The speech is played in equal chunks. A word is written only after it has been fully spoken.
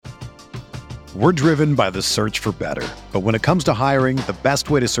We're driven by the search for better. But when it comes to hiring, the best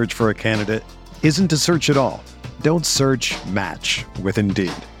way to search for a candidate isn't to search at all. Don't search, match with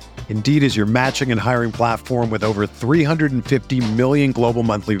Indeed. Indeed is your matching and hiring platform with over 350 million global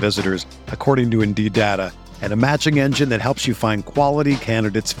monthly visitors, according to Indeed data, and a matching engine that helps you find quality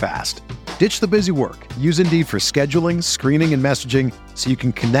candidates fast. Ditch the busy work. Use Indeed for scheduling, screening, and messaging so you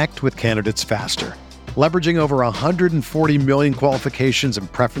can connect with candidates faster. Leveraging over 140 million qualifications and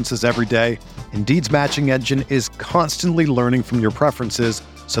preferences every day, Indeed's matching engine is constantly learning from your preferences,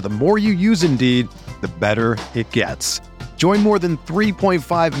 so the more you use Indeed, the better it gets. Join more than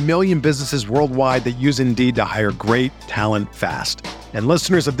 3.5 million businesses worldwide that use Indeed to hire great talent fast. And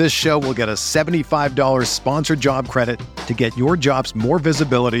listeners of this show will get a $75 sponsored job credit to get your jobs more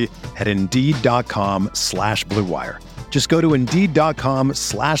visibility at Indeed.com/Blue Wire. Just go to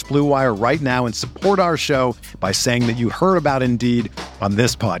Indeed.com/Blue Wire right now and support our show by saying that you heard about Indeed on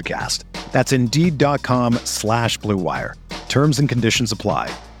this podcast. That's Indeed.com/Blue Wire. Terms and conditions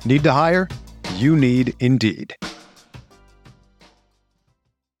apply. Need to hire? You need Indeed.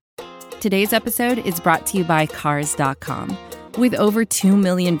 Today's episode is brought to you by Cars.com. With over 2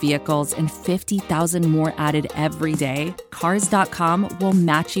 million vehicles and 50,000 more added every day, Cars.com will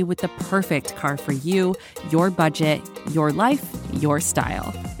match you with the perfect car for you, your budget, your life, your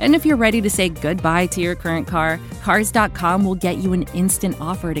style. And if you're ready to say goodbye to your current car, Cars.com will get you an instant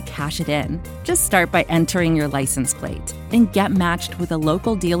offer to cash it in. Just start by entering your license plate and get matched with a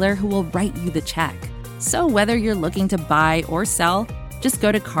local dealer who will write you the check. So whether you're looking to buy or sell, just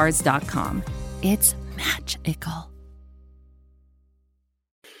go to Cars.com. It's magical.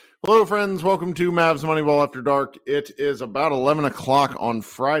 Hello, friends. Welcome to Mavs Moneyball After Dark. It is about 11 o'clock on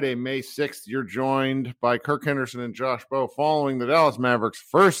Friday, May 6th. You're joined by Kirk Henderson and Josh Bowe following the Dallas Mavericks'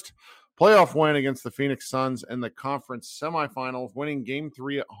 first playoff win against the Phoenix Suns in the conference semifinals, winning Game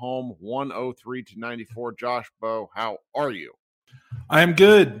 3 at home, 103-94. Josh Bowe, how are you? I am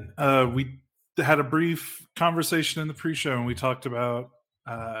good. We had a brief conversation in the pre-show, and we talked about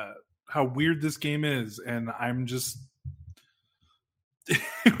how weird this game is, and I'm just...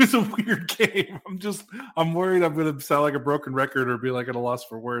 It was a weird game. I'm worried I'm going to sound like a broken record or be like at a loss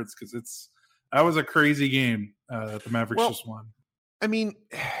for words because that was a crazy game that the Mavericks just won. I mean,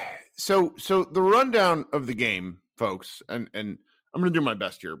 so the rundown of the game, folks, and I'm going to do my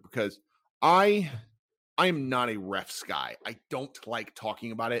best here because I am not a refs guy. I don't like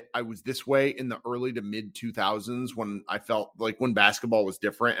talking about it. I was this way in the early to mid 2000s when I felt like when basketball was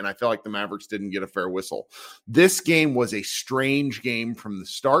different and I felt like the Mavericks didn't get a fair whistle. This game was a strange game from the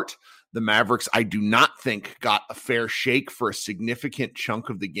start. The Mavericks, I do not think, got a fair shake for a significant chunk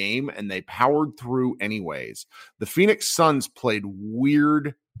of the game, and they powered through anyways. The Phoenix Suns played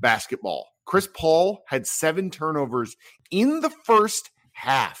weird basketball. Chris Paul had 7 turnovers in the first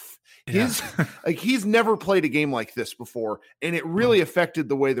half. He's never played a game like this before, and it really affected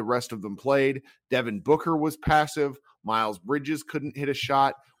the way the rest of them played. Devin Booker was passive. Miles Bridges couldn't hit a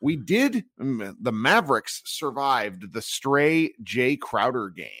shot. The Mavericks survived the stray Jay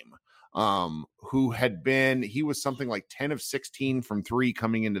Crowder game, he was something like 10 of 16 from 3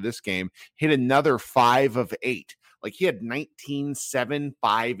 coming into this game, hit another 5 of 8. Like he had 19, 7,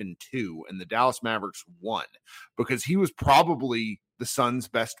 5, and 2, and the Dallas Mavericks won because he was probably the Suns'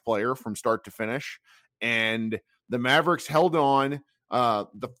 best player from start to finish. And the Mavericks held on.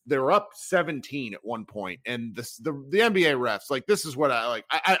 They were up 17 at one point, and the NBA refs, like, this is what I like.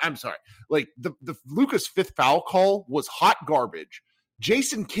 I'm sorry. Like the Luka's 5th foul call was hot garbage.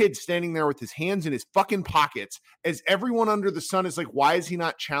 Jason Kidd standing there with his hands in his fucking pockets as everyone under the sun is like, why is he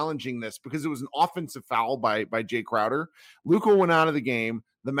not challenging this? Because it was an offensive foul by Jay Crowder. Luka went out of the game.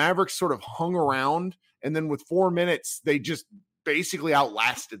 The Mavericks sort of hung around, and then with 4 minutes, they just basically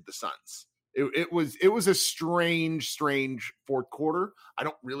outlasted the Suns. It was a strange fourth quarter. I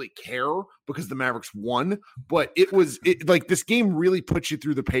don't really care because the Mavericks won, but like this game really puts you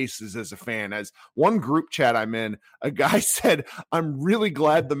through the paces as a fan. As one group chat I'm in, a guy said, "I'm really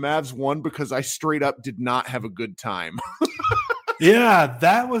glad the Mavs won because I straight up did not have a good time." Yeah,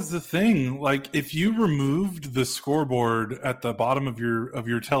 that was the thing. Like, if you removed the scoreboard at the bottom of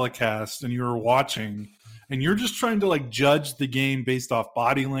your telecast and you were watching, and you're just trying to like judge the game based off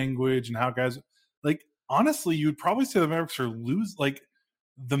body language and how guys, like, honestly, you would probably say the Mavericks are like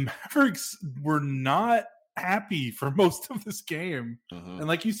the Mavericks were not happy for most of this game. Uh-huh. And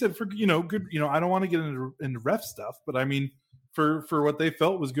like you said, for good, I don't want to get into ref stuff, but I mean, for what they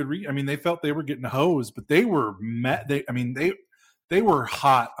felt was good. They felt they were getting hosed, but they were they were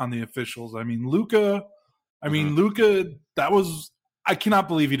hot on the officials. Luka, that was I cannot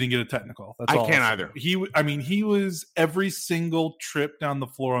believe he didn't get a technical. That's all I can't either. He was every single trip down the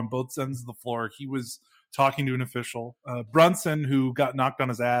floor on both ends of the floor. He was talking to an official. Brunson, who got knocked on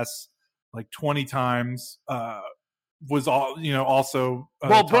his ass like 20 times, was also.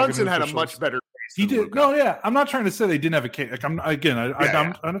 Brunson had a much better. He did. Luka. No, yeah. I'm not trying to say they didn't have a case. Like I'm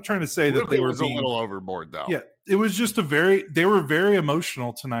not trying to say Luka that they were was a little overboard though. Yeah, it was just they were very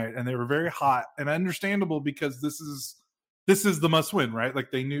emotional tonight, and they were very hot, and understandable because this is the must win, right?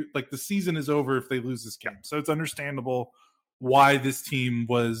 Like they knew, like the season is over if they lose this game, so it's understandable why this team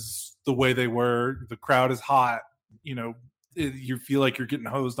was the way they were. The crowd is hot, you feel like you're getting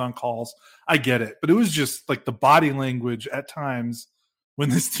hosed on calls. I get it, but it was just like the body language at times when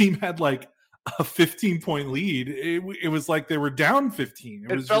this team had like a 15-point lead. It was like they were down 15.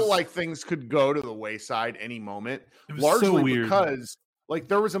 It felt like things could go to the wayside any moment. It was largely so weird because like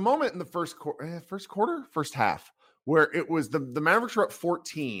there was a moment in the first half where it was the Mavericks were up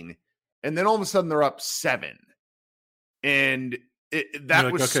 14, and then all of a sudden they're up 7, and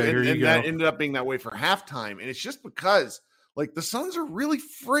that ended up being that way for halftime. And it's just because like the Suns are really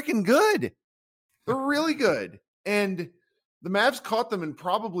freaking good. They're really good, and the Mavs caught them in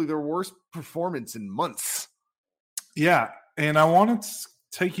probably their worst performance in months. Yeah, and I want to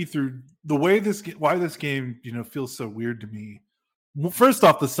take you through the way why this game, feels so weird to me. Well, first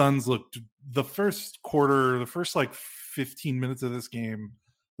off, the Suns looked the first quarter, the first like 15 minutes of this game,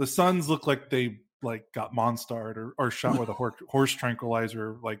 the Suns looked like they got monstered or shot with a horse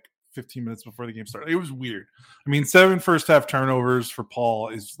tranquilizer like 15 minutes before the game started. It was weird. I mean, 7 first half turnovers for Paul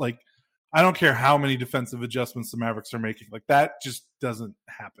is like, I don't care how many defensive adjustments the Mavericks are making. Like that just doesn't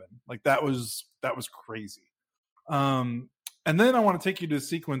happen. Like that was crazy. And then I want to take you to a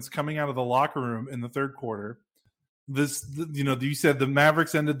sequence coming out of the locker room in the third quarter. You said the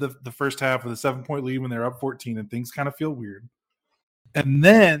Mavericks ended the first half with a 7-point lead when they were up 14, and things kind of feel weird. And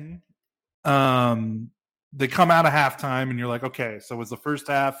then they come out of halftime, and you're like, okay, so was the first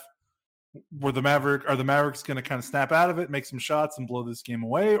half are the Mavericks going to kind of snap out of it, make some shots, and blow this game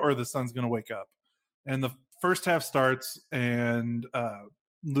away, or are the Suns going to wake up? And the first half starts, and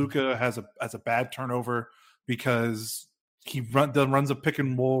Luka has a bad turnover because he runs a pick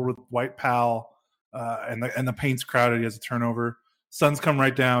and roll with Dwight Powell, and the paint's crowded. He has a turnover. Suns come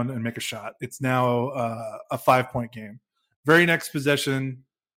right down and make a shot. It's now a 5-point game. Very next possession,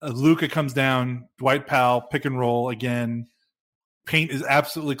 Luka comes down, Dwight Powell, pick and roll again. Paint is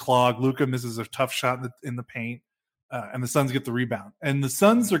absolutely clogged. Luka misses a tough shot in the paint, and the Suns get the rebound. And the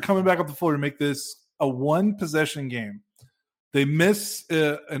Suns are coming back up the floor to make this a 1-possession game. They miss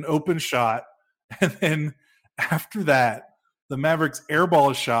an open shot, and then after that, the Mavericks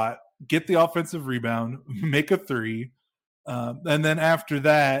airball a shot, get the offensive rebound, make a 3, and then after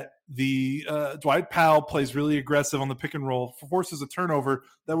that, the Dwight Powell plays really aggressive on the pick and roll, forces a turnover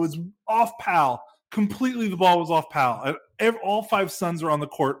that was off Powell. Completely, the ball was off Powell. All 5 Suns are on the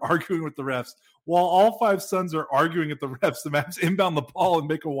court arguing with the refs. While all 5 Suns are arguing at the refs, the Mavs inbound the ball and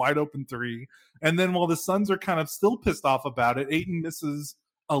make a wide open 3. And then while the Suns are kind of still pissed off about it, Ayton misses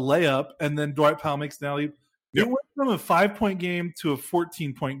a layup, and then Dwight Powell makes an alley. It went from a 5-point game to a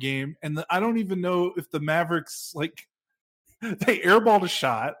 14-point game, and I don't even know if the Mavericks they airballed a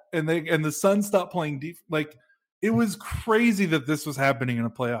shot, and the Suns stopped playing deep. Like it was crazy that this was happening in a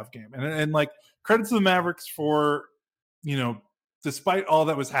playoff game, and like. Credit to the Mavericks for, despite all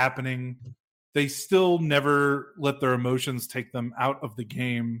that was happening, they still never let their emotions take them out of the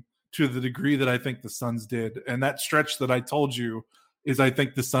game to the degree that I think the Suns did. And that stretch that I told you is I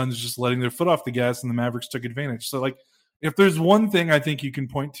think the Suns just letting their foot off the gas and the Mavericks took advantage. So, like, if there's one thing I think you can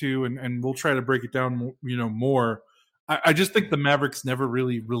point to, and we'll try to break it down, more, I just think the Mavericks never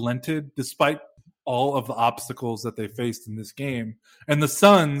really relented despite all of the obstacles that they faced in this game. And the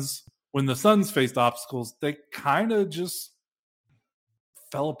Suns... when the Suns faced obstacles, they kind of just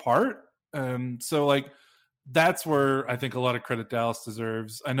fell apart. So, like, that's where I think a lot of credit Dallas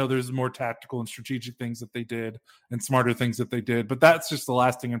deserves. I know there's more tactical and strategic things that they did and smarter things that they did, but that's just the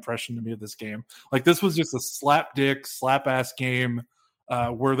lasting impression to me of this game. Like, this was just a slap-ass game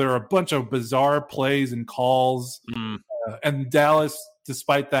where there are a bunch of bizarre plays and calls. And Dallas,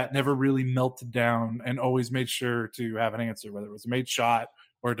 despite that, never really melted down and always made sure to have an answer, whether it was a made shot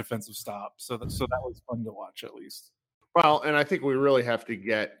or a defensive stop. So that was fun to watch, at least. Well, and I think we really have to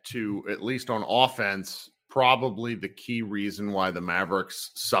get to, at least on offense, probably the key reason why the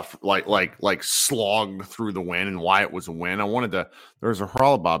Mavericks suffered, like slogged through the win and why it was a win. There's a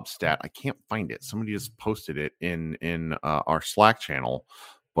Haralabob stat. I can't find it. Somebody just posted it in our Slack channel,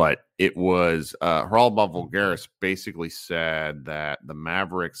 but it was Haralabob Vulgaris basically said that the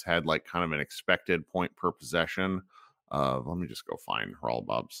Mavericks had like kind of an expected point per possession let me just go find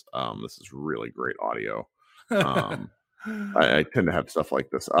Haralabob's. This is really great audio. I tend to have stuff like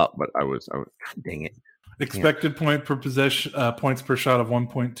this up, but I was God dang it. Expected point per possession, points per shot of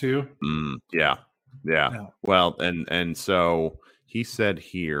 1.2. Yeah. Well, and so he said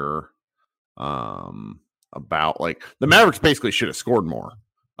here about like the Mavericks basically should have scored more.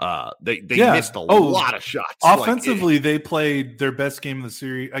 They missed a lot of shots. Offensively, they played their best game of the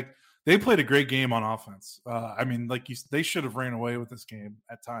series. Like, they played a great game on offense. I mean, they should have ran away with this game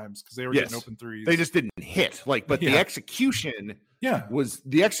at times because they were getting open threes. They just didn't hit. The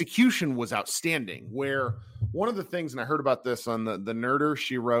execution was outstanding. Where one of the things, and I heard about this on the Nerder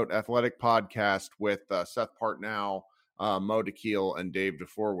She Wrote Athletic podcast with Seth Partnow, Mo DeKeel, and Dave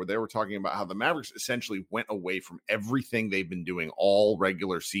DeFore, where they were talking about how the Mavericks essentially went away from everything they've been doing all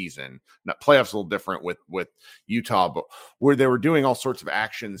regular season. Now, playoffs a little different with Utah, but where they were doing all sorts of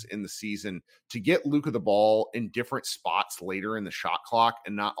actions in the season to get Luka the ball in different spots later in the shot clock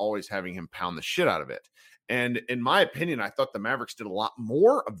and not always having him pound the shit out of it. And in my opinion, I thought the Mavericks did a lot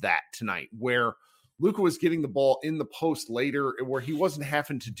more of that tonight, where Luka was getting the ball in the post later, where he wasn't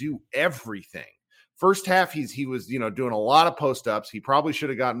having to do everything. First half, he was doing a lot of post ups. He probably should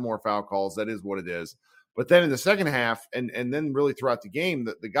have gotten more foul calls. That is what it is. But then in the second half, and then really throughout the game,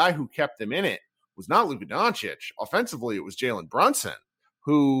 the guy who kept them in it was not Luka Doncic. Offensively, it was Jalen Brunson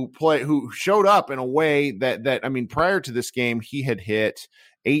who showed up in a way that I mean, prior to this game, he had hit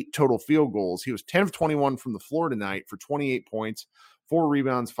 8 total field goals. He was 10 of 21 from the floor tonight for 28 points, 4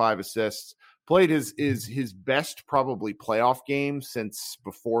 rebounds, 5 assists. Played his best probably playoff game since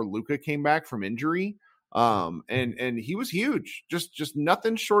before Luka came back from injury. And he was huge, just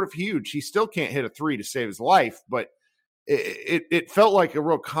nothing short of huge. He still can't hit a 3 to save his life, but it felt like a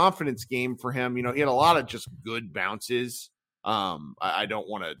real confidence game for him. He had a lot of just good bounces. I don't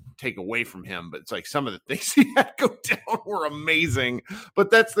want to take away from him, but it's like some of the things he had go down were amazing. But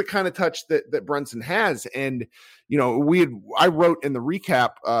that's the kind of touch that Brunson has. And, I wrote in the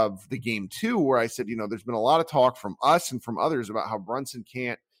recap of the game too, where I said, there's been a lot of talk from us and from others about how Brunson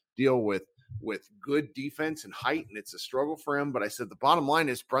can't deal with good defense and height, and it's a struggle for him. But I said, the bottom line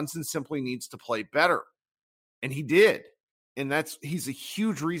is Brunson simply needs to play better. And he did. And he's a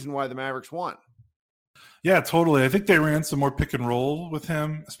huge reason why the Mavericks won. Yeah, totally. I think they ran some more pick and roll with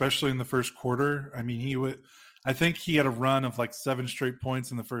him, especially in the first quarter. I mean, I think he had a run of like 7 straight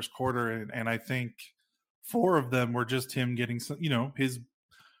points in the first quarter. And I think 4 of them were just him getting some,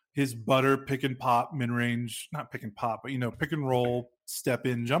 his butter pick and pop mid-range, not pick and pop, but, pick and roll step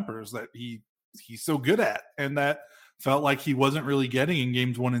in jumpers that he's so good at. And that felt like he wasn't really getting in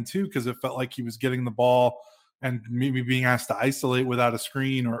games 1 and 2, because it felt like he was getting the ball and maybe being asked to isolate without a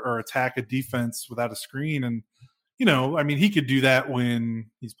screen or attack a defense without a screen. And, I mean, he could do that when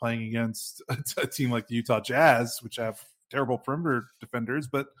he's playing against a team like the Utah Jazz, which have terrible perimeter defenders.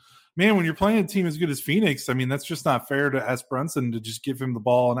 But, man, when you're playing a team as good as Phoenix, I mean, that's just not fair to ask Brunson to just give him the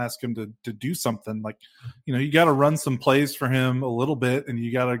ball and ask him to do something. Like, you got to run some plays for him a little bit, and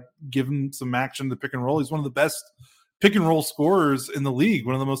you got to give him some action to pick and roll. He's one of the best pick and roll scorers in the league,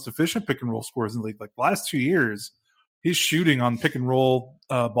 one of the most efficient pick and roll scorers in the league. Like, the last 2 years, his shooting on pick and roll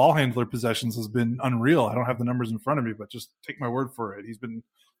ball handler possessions has been unreal. I don't have the numbers in front of me, but just take my word for it. He's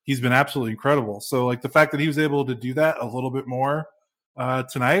been absolutely incredible. So, like, the fact that he was able to do that a little bit more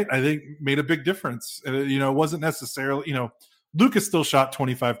tonight, I think made a big difference. It wasn't necessarily, Lucas still shot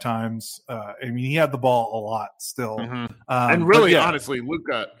 25 times. I mean, he had the ball a lot still. Mm-hmm. And really, honestly,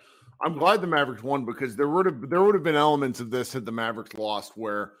 Luka, I'm glad the Mavericks won, because there would have been elements of this had the Mavericks lost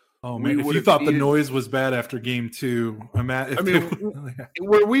where, oh man, if you thought the noise was bad after game 2,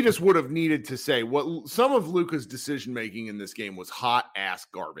 where we just would have needed to say what some of Luka's decision making in this game was hot ass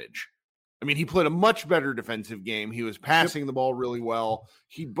garbage. I mean, he played a much better defensive game. He was passing the ball really well.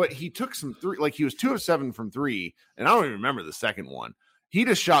 But he took some 3, like he was 2 of 7 from 3, and I don't even remember the second one. He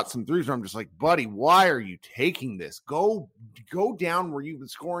just shot some 3s where I'm just like, buddy, why are you taking this? Go down where you've been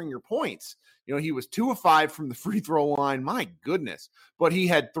scoring your points. He was 2 of 5 from the free throw line. My goodness. But he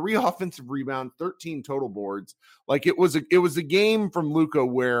had 3 offensive rebounds, 13 total boards. Like, it was a game from Luka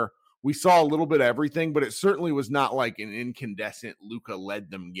where we saw a little bit of everything, but it certainly was not like an incandescent Luka led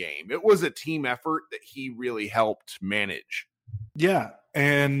them game. It was a team effort that he really helped manage. Yeah.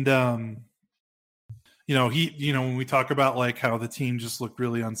 And, when we talk about like how the team just looked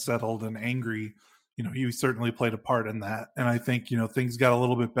really unsettled and angry, he certainly played a part in that. And I think, things got a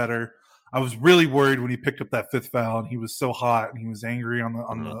little bit better. I was really worried when he picked up that 5th foul and he was so hot and he was angry on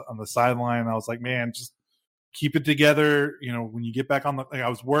the sideline. I was like, man, just keep it together. When you get back on I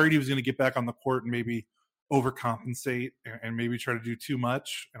was worried he was going to get back on the court and maybe overcompensate and maybe try to do too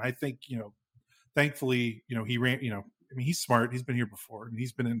much. And I think, thankfully, he ran, I mean, he's smart. He's been here before. I mean,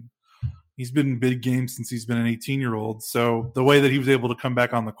 he's been in big games since he's been an 18-year-old. So the way that he was able to come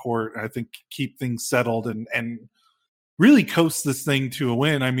back on the court, I think, keep things settled and really coast this thing to a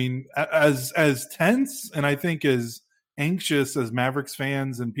win. I mean, as tense and I think as anxious as Mavericks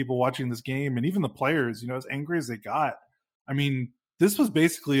fans and people watching this game, and even the players, as angry as they got. I mean, this was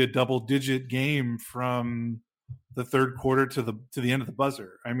basically a double-digit game from the third quarter to the end of the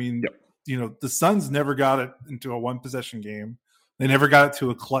buzzer. I mean, the Suns never got it into a one-possession game. They never got it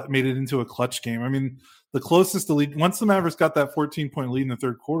to made it into a clutch game. I mean, the closest the lead, once the Mavericks got that 14-point lead in the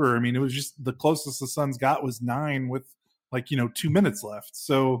third quarter, I mean, it was just the closest the Suns got was 9 with 2 minutes left.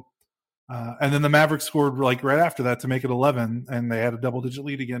 So, and then the Mavericks scored right after that to make it 11, and they had a double-digit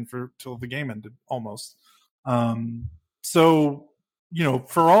lead again till the game ended almost. So,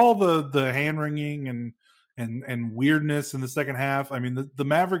 for all the hand-wringing and weirdness in the second half, I mean, the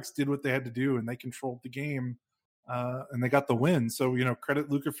Mavericks did what they had to do, and they controlled the game, and they got the win. So, credit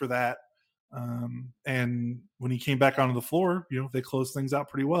Luka for that. And when he came back onto the floor, they closed things out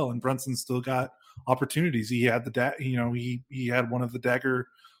pretty well, and Brunson still got opportunities. He had he had one of the dagger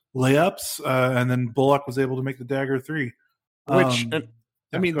layups, and then Bullock was able to make the dagger 3. Which,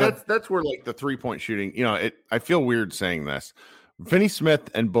 I mean, that's where the 3-point shooting, I feel weird saying this. Finney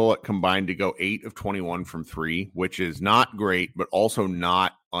Smith and Bullock combined to go 8 of 21 from 3, which is not great, but also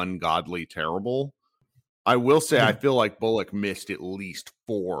not ungodly terrible. I will say, I feel like Bullock missed at least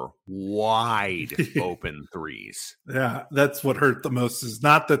 4 wide open threes. Yeah, that's what hurt the most, is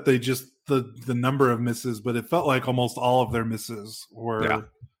not that they just the number of misses, but it felt like almost all of their misses were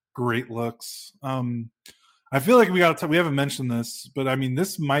great looks. I feel like we haven't mentioned this, but I mean,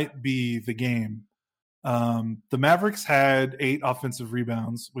 this might be the game. The Mavericks had 8 offensive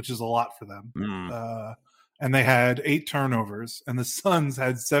rebounds, which is a lot for them. And they had 8 turnovers, and the Suns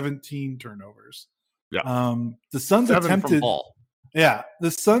had 17 turnovers. Yeah. The Suns 7 attempted from Paul. Yeah,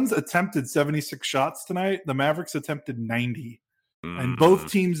 the Suns attempted 76 shots tonight. The Mavericks attempted 90. And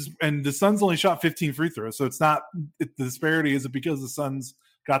both teams, and the Suns only shot 15 free throws. So the disparity isn't because the Suns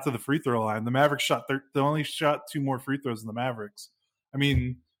got to the free throw line. The Mavericks they only shot 2 more free throws than the Mavericks. I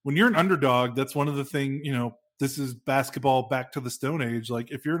mean, when you're an underdog, that's one of the things, this is basketball back to the Stone Age. Like,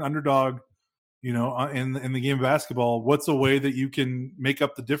 if you're an underdog, in the game of basketball, what's a way that you can make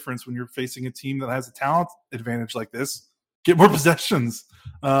up the difference when you're facing a team that has a talent advantage like this? Get more possessions.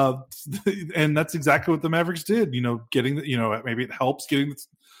 And that's exactly what the Mavericks did, getting maybe it helps getting the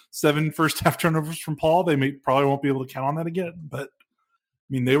 7 first half turnovers from Paul. They probably won't be able to count on that again, but I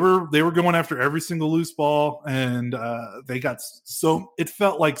mean, they were going after every single loose ball, and they got it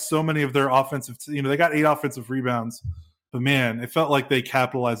felt like so many of their offensive, they got 8 offensive rebounds, but man, it felt like they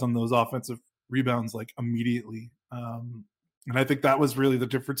capitalized on those offensive rebounds immediately. And I think that was really the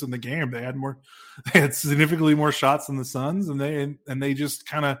difference in the game. They had significantly more shots than the Suns, and they just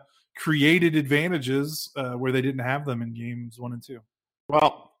kind of created advantages where they didn't have them in games 1 and 2.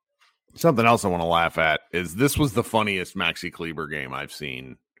 Well, something else I want to laugh at is this was the funniest Maxi Kleber game I've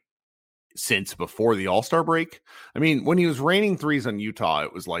seen since before the All-Star break. I mean, when he was raining threes on Utah,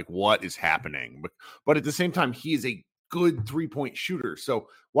 it was like, what is happening? But at the same time, he is a good 3-point shooter. So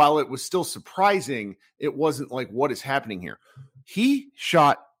while it was still surprising, it wasn't like, what is happening here? He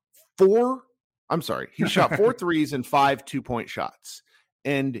shot 4 threes and 5 2-point shots.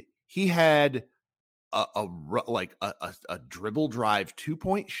 And he had a dribble drive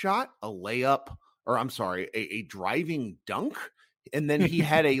 2-point shot, a layup, or a driving dunk. And then he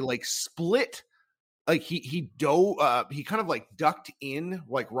had a split, he kind of ducked in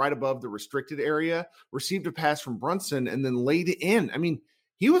right above the restricted area, received a pass from Brunson, and then laid it in. I mean,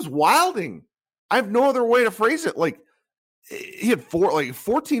 he was wilding. I have no other way to phrase it. He had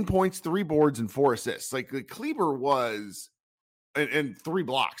 14 points, 3 boards, and 4 assists. Kleber was, and 3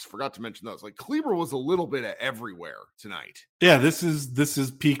 blocks. Forgot to mention those. Kleber was a little bit of everywhere tonight. Yeah, this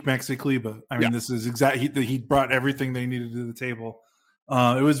is peak Maxi Kleber. I mean, this is exactly, he brought everything they needed to the table.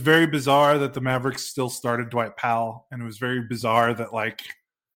 It was very bizarre that the Mavericks still started Dwight Powell, and it was very bizarre that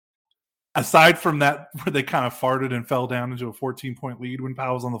aside from that, where they kind of farted and fell down into a 14-point lead when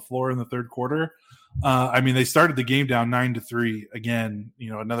Powell was on the floor in the third quarter. I mean, they started the game down 9-3 again.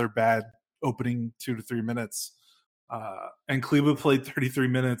 Another bad opening 2 to 3 minutes. And Kleber played 33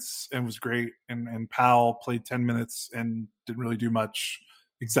 minutes and was great, and Powell played 10 minutes and didn't really do much,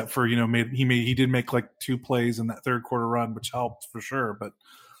 except for he did make 2 plays in that third quarter run, which helped for sure. But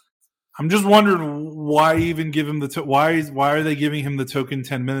I'm just wondering why even give him why are they giving him the token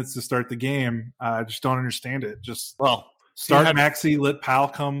 10 minutes to start the game? I just don't understand it. Start Maxi, let Powell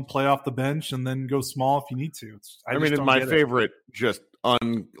come play off the bench, and then go small if you need to. My favorite just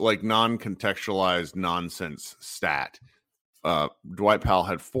non-contextualized nonsense stat. Dwight Powell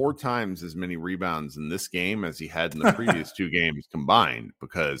had 4 times as many rebounds in this game as he had in the previous 2 games combined,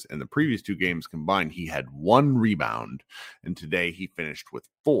 because in the previous 2 games combined, he had 1 rebound, and today he finished with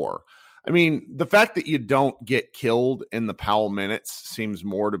 4. I mean, the fact that you don't get killed in the Powell minutes seems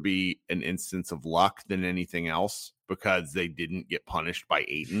more to be an instance of luck than anything else, because they didn't get punished by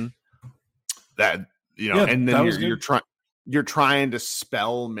Ayton. That, and then you're trying to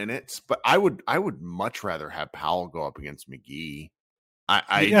spell minutes, but I would much rather have Powell go up against McGee.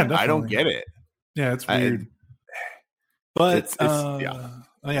 I don't get it. Yeah, it's weird. But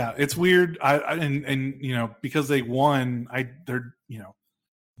it's weird. Because they won,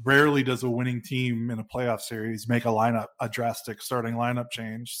 rarely does a winning team in a playoff series make a drastic starting lineup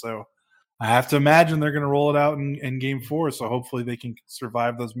change. So I have to imagine they're going to roll it out in game 4. So hopefully they can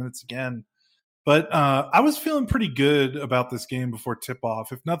survive those minutes again. But I was feeling pretty good about this game before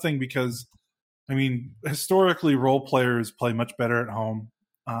tip-off, if nothing because, historically role players play much better at home.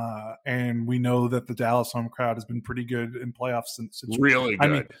 And we know that the Dallas home crowd has been pretty good in playoffs since really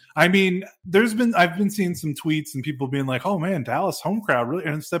good. I've been seeing some tweets and people being like, "Oh man, Dallas home crowd really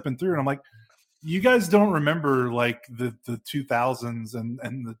and stepping through." And I'm like, you guys don't remember like the 2000s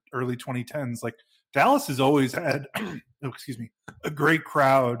and the early 2010s. Like Dallas has always had, a great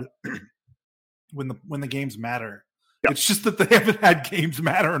crowd when the games matter. Yep. It's just that they haven't had games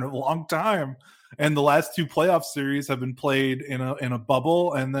matter in a long time. And the last 2 playoff series have been played in a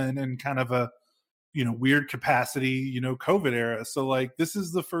bubble and then in kind of a, weird capacity, COVID era. So like this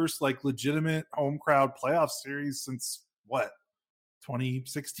is the first like legitimate home crowd playoff series since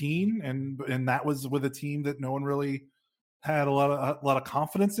 2016, and that was with a team that no one really had a lot of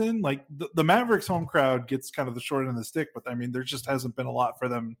confidence in. Like the Mavericks home crowd gets kind of the short end of the stick, but there just hasn't been a lot for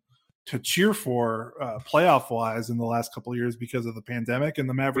them to cheer for playoff wise in the last couple of years because of the pandemic and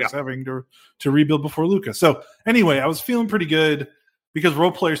the Mavericks having to rebuild before Luka. So anyway, I was feeling pretty good because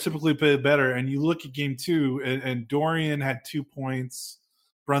role players typically play better. And you look at game 2 and Dorian had 2 points.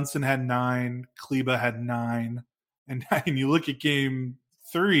 Brunson had 9, Kleber had 9. And you look at game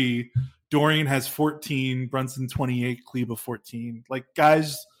 3, Dorian has 14, Brunson 28, Kleber 14. Like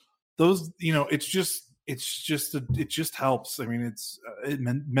guys, those, it just helps. It's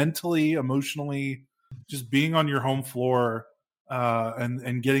mentally, emotionally, just being on your home floor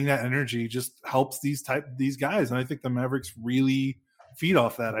and getting that energy just helps these guys. And I think the Mavericks really feed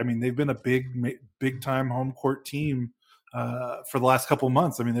off that. They've been a big time home court team for the last couple of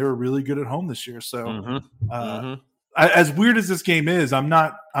months. They were really good at home this year. So as weird as this game is, I'm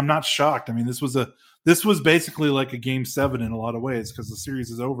not shocked. This was basically like a game 7 in a lot of ways because the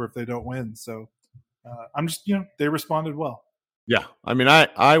series is over if they don't win. So I'm just, they responded well. Yeah.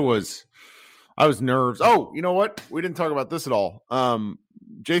 I was nervous. Oh, you know what? We didn't talk about this at all.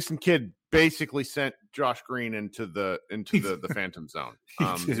 Jason Kidd basically sent Josh Green into the phantom zone.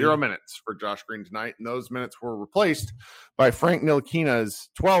 0 minutes for Josh Green tonight. And those minutes were replaced by Frank Ntilikina's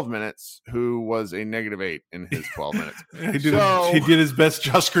 12 minutes, who was a -8 in his 12 minutes. He did his best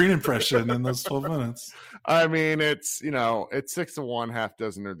Josh Green impression in those 12 minutes. It's, it's 6 to 1, half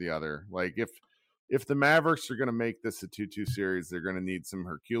dozen or the other. Like if the Mavericks are going to make this a 2-2 series, they're going to need some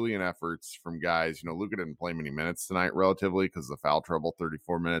Herculean efforts from guys. Luka didn't play many minutes tonight relatively because of the foul trouble,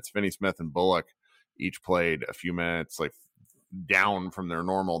 34 minutes. Finney Smith and Bullock each played a few minutes, like down from their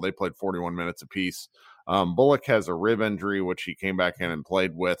normal. They played 41 minutes apiece. Bullock has a rib injury, which he came back in and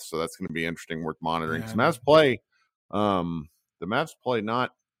played with, so that's going to be interesting, worth monitoring. Yeah. The Mavs play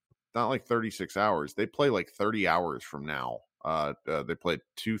not like 36 hours. They play like 30 hours from now. They played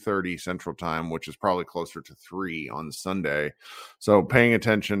 2:30 Central Time, which is probably closer to 3 on Sunday. So paying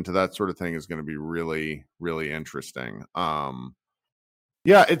attention to that sort of thing is going to be really, really interesting.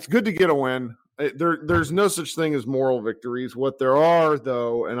 It's good to get a win. There's no such thing as moral victories. What there are,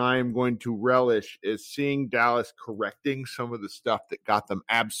 though, and I am going to relish, is seeing Dallas correcting some of the stuff that got them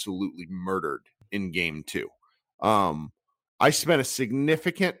absolutely murdered in game 2. I spent a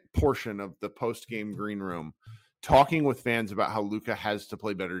significant portion of the post-game green room talking with fans about how Luka has to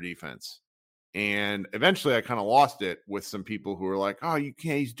play better defense. And eventually I kind of lost it with some people who were like, "Oh, you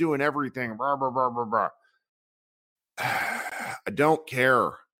can't, he's doing everything. Blah, blah, blah, blah, blah." I don't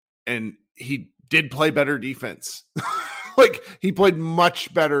care. And he did play better defense. Like he played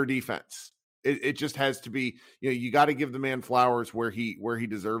much better defense. It just has to be, you got to give the man flowers where he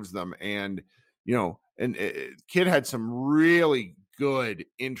deserves them. And, Kid had some really good,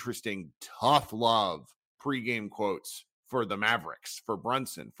 interesting, tough love pregame quotes for the Mavericks, for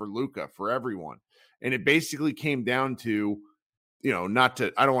Brunson, for Luka, for everyone. And it basically came down to, I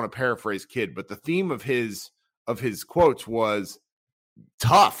don't want to paraphrase Kid, but the theme of his quotes was,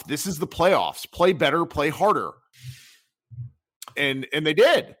 tough. This is the playoffs. Play better, play harder. And they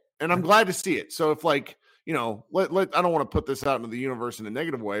did. And I'm glad to see it. So if like, I don't want to put this out into the universe in a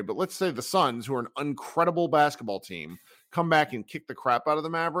negative way, but let's say the Suns, who are an incredible basketball team, come back and kick the crap out of the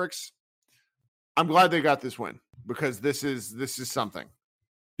Mavericks. I'm glad they got this win because this is something.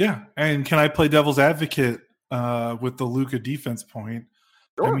 Yeah. And can I play devil's advocate with the Luka defense point?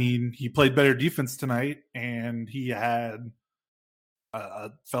 Sure. I mean, he played better defense tonight, and he had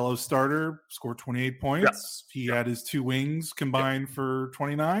a fellow starter score 28 points. Yeah. He had his two wings combined for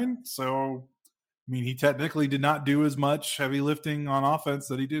 29. So, I mean, he technically did not do as much heavy lifting on offense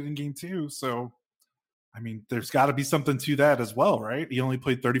that he did in game 2. So, I mean, there's got to be something to that as well, right? He only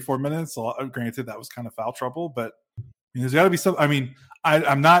played 34 minutes. So, granted, that was kind of foul trouble, but I mean, there's got to be some. I mean,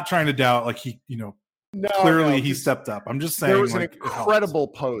 I'm not trying to doubt, like, he, clearly he stepped up. I'm just saying there was an incredible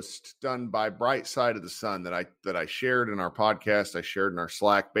post done by Bright Side of the Sun that I shared in our podcast. I shared in our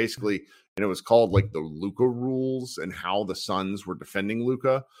Slack, basically, and it was called like the Luka rules and how the Suns were defending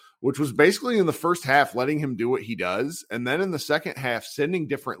Luka, which was basically in the first half letting him do what he does, and then in the second half sending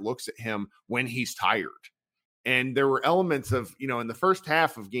different looks at him when he's tired. And there were elements of, in the first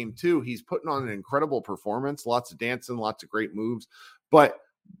half of game 2, he's putting on an incredible performance, lots of dancing, lots of great moves, but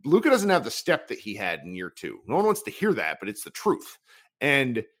Luka doesn't have the step that he had in year 2. No one wants to hear that, but it's the truth.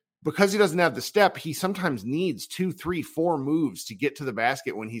 And because he doesn't have the step, he sometimes needs 2, 3, 4 moves to get to the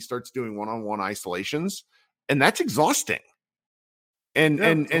basket when he starts doing one-on-one isolations. And that's exhausting. And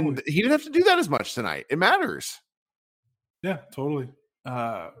he didn't have to do that as much tonight. It matters. Yeah, totally.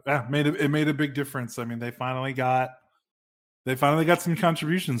 It made a big difference. I mean, they finally got some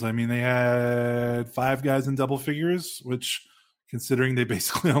contributions. I mean, they had 5 guys in double figures, which, considering they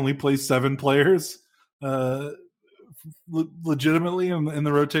basically only play 7 players legitimately in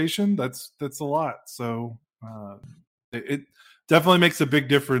the rotation, that's a lot. So it definitely makes a big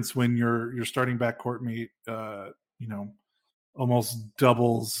difference when your starting backcourt mate almost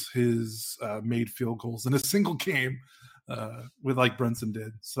doubles his made field goals in a single game with like Brunson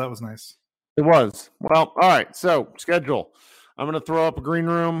did. So that was nice. It was. Well, all right. So schedule. I'm going to throw up a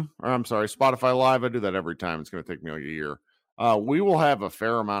Spotify Live. I do that every time. It's going to take me like a year. We will have a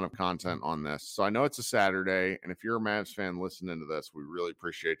fair amount of content on this. So I know it's a Saturday, and if you're a Mavs fan listening to this, we really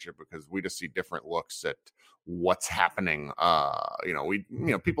appreciate you because we just see different looks at what's happening.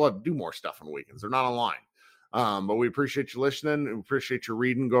 People have to do more stuff on weekends. They're not online. But we appreciate you listening. We appreciate you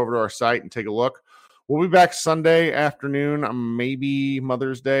reading. Go over to our site and take a look. We'll be back Sunday afternoon, maybe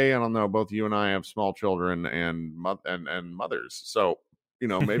Mother's Day. I don't know. Both you and I have small children and mothers. So,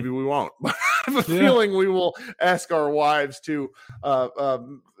 maybe we won't. I have a feeling we will ask our wives to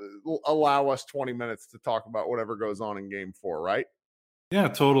allow us 20 minutes to talk about whatever goes on in game 4, right? Yeah,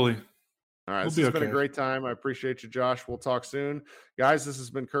 totally. All right. This has been a great time. I appreciate you, Josh. We'll talk soon. Guys, this has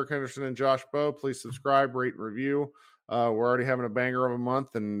been Kirk Henderson and Josh Bowe. Please subscribe, rate, and review. We're already having a banger of a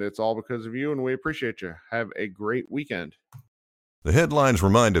month, and it's all because of you, and we appreciate you. Have a great weekend. The headlines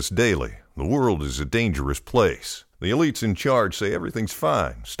remind us daily, the world is a dangerous place. The elites in charge say everything's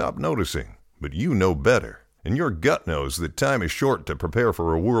fine, stop noticing. But you know better. And your gut knows that time is short to prepare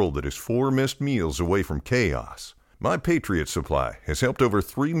for a world that is 4 missed meals away from chaos. My Patriot Supply has helped over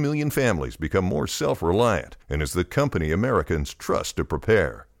 3 million families become more self-reliant and is the company Americans trust to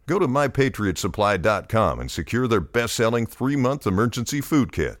prepare. Go to MyPatriotSupply.com and secure their best-selling 3-month emergency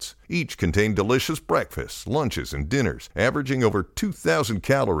food kits. Each contain delicious breakfasts, lunches, and dinners, averaging over 2,000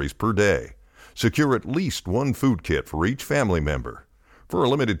 calories per day. Secure at least 1 food kit for each family member. For a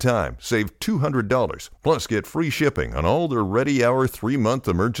limited time, save $200, plus get free shipping on all their Ready Hour 3-month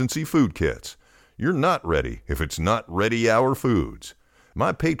emergency food kits. You're not ready if it's not Ready Hour Foods.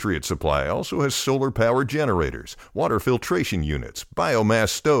 My Patriot Supply also has solar power generators, water filtration units, biomass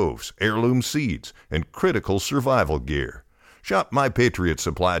stoves, heirloom seeds, and critical survival gear. Shop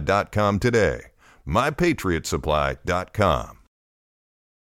MyPatriotSupply.com today. MyPatriotSupply.com.